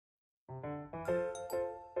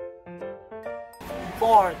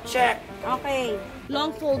4. Check. Okay. Long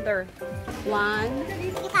folder. 1.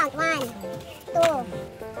 You count. 1, 2.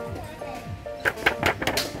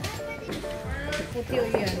 Puti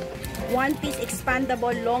yan. 1 piece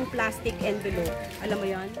expandable long plastic envelope. Alam mo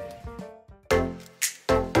yan?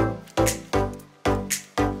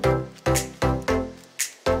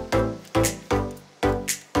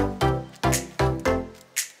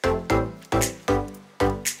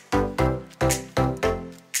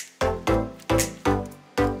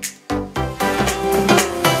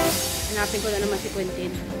 Hanapin ko na naman si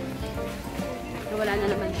Quentin. Wala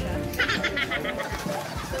na naman siya.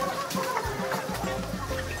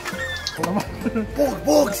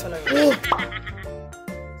 Books!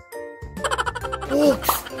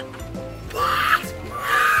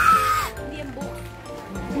 Hindi yung book.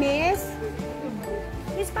 Miss?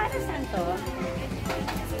 Miss, para saan to?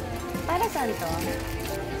 Para saan to?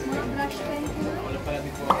 Mga brush pen ko.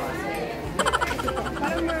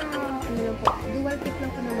 Parang ano lang po, dual tip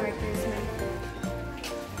lang ko na markers na.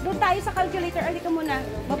 Doon tayo sa calculator. Alika muna.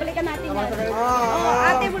 Babalikan natin yan.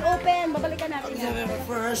 Ate will open. Babalikan natin yan.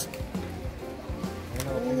 First.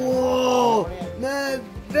 Whoa! Man,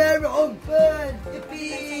 very open!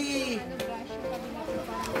 Yippee!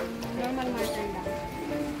 Normal marker lang.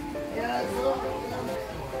 Yes.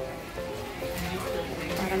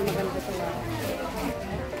 Parang maganda ito.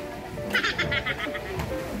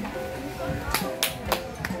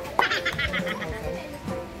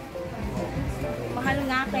 Mahal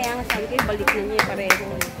nga, kaya nga sabi ko, balik na niya pareho.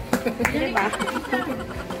 Diba?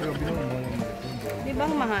 Diba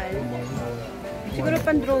ang mahal? Siguro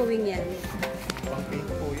pan-drawing yan. Pang-paint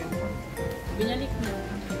po yan. Binalik na.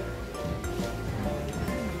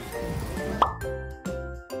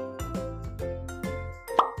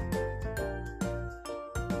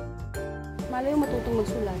 Malay yung matutong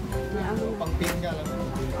magsulat. Pang-paint nga lang.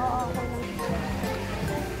 Oo, okay lang.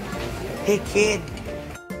 Hey kid!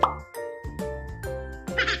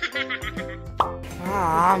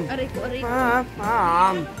 Mom! Aray ko, aray ko.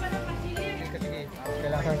 Mom!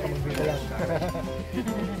 Kailangan ka mag-build ka lang.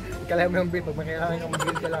 Kailangan mo yung build. Pag may kailangan ka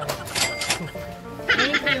mag-build ka lang.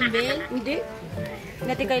 Ngayon ko yung bill? Hindi.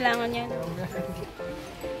 Hindi kailangan yan.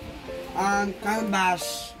 Canvas.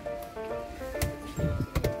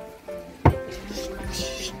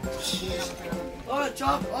 Oy,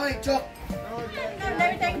 Chok! Oy, Chok!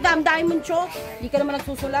 Dami mong chok. Hindi ka naman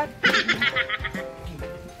nagsusulat.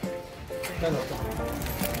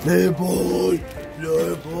 Label!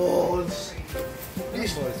 Labels!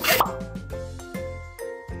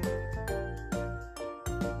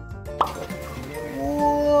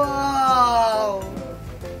 Wow!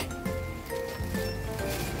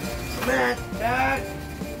 Matt! Matt!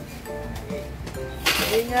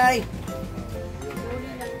 Ingay!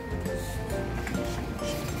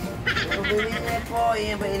 Ingay po.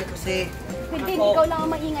 Ingay ba yun kasi? Quentin, ikaw lang ang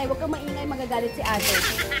maingay. Huwag kang maingay, magagalit si ate.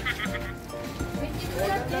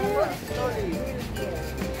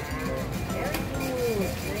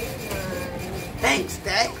 Thanks,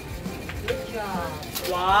 Dad. Good job.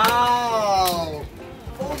 Wow!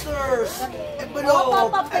 Folders!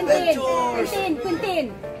 Envelope! Adventures! Quentin,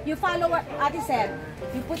 you follow what ate said.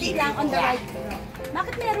 You put it lang on the right.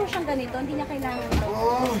 Bakit meron siyang ganito? Hindi niya kailangan ito.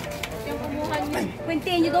 Oh. Yung kumuha niyo.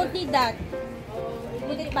 Quentin, you don't need that.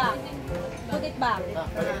 Put it back. Put it back.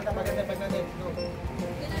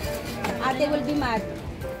 Ate will be mad.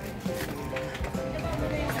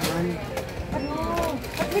 Ano?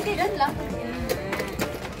 Put it on lang.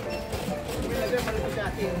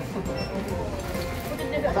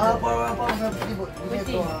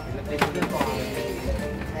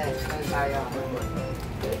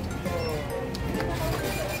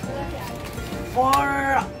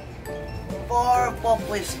 For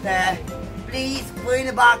purpose there, please put in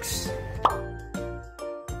the box.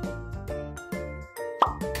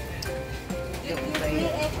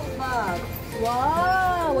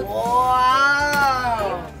 Wow!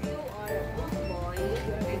 Wow!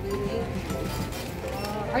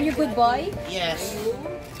 Are you good boy? Yes.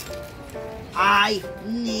 I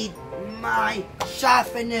need my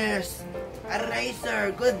sharpeners.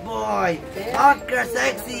 Eraser, good boy. Marker,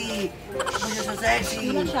 sexy. Brush so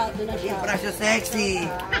sexy. Do not shout, do not shout. Brush so sexy.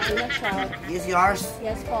 Do not shout. Is yours?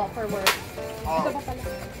 Yes po, for work. Oh. Ito pa pala.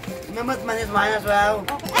 Remember mine as well.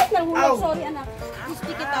 Okay. Ay, nahulog. Ow. Sorry, anak. Please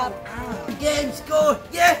pick it up. Games go.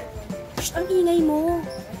 Yeah. Shh, ang ingay mo.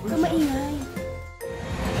 Huwag kang maingay.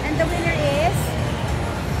 And the winner is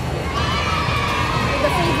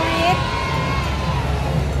the favorite.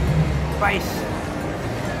 Price.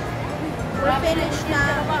 We're finished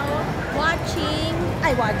na watching,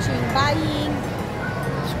 buying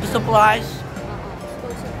Supplies.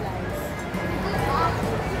 school supplies.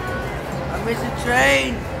 miss the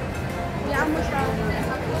train. Hayaan mo siya.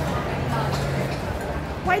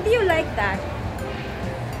 Why do you like that?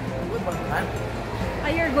 Good ba naman?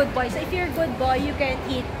 You're a good boy. So if you're a good boy, you can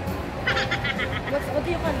eat. What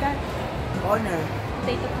do you call that? Honor.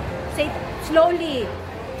 Potato. Say it slowly.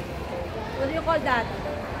 What do you call that?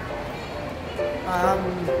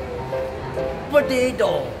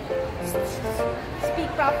 Potato.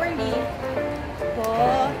 Speak properly.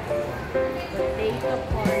 Potato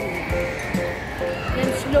corn. Then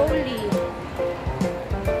slowly.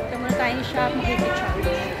 Ito muna tayo ng shop.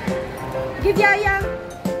 Makikicharge. Give Yaya.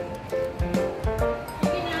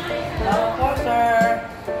 Hello po, sir.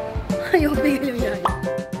 Ayaw bigyan yung Yaya.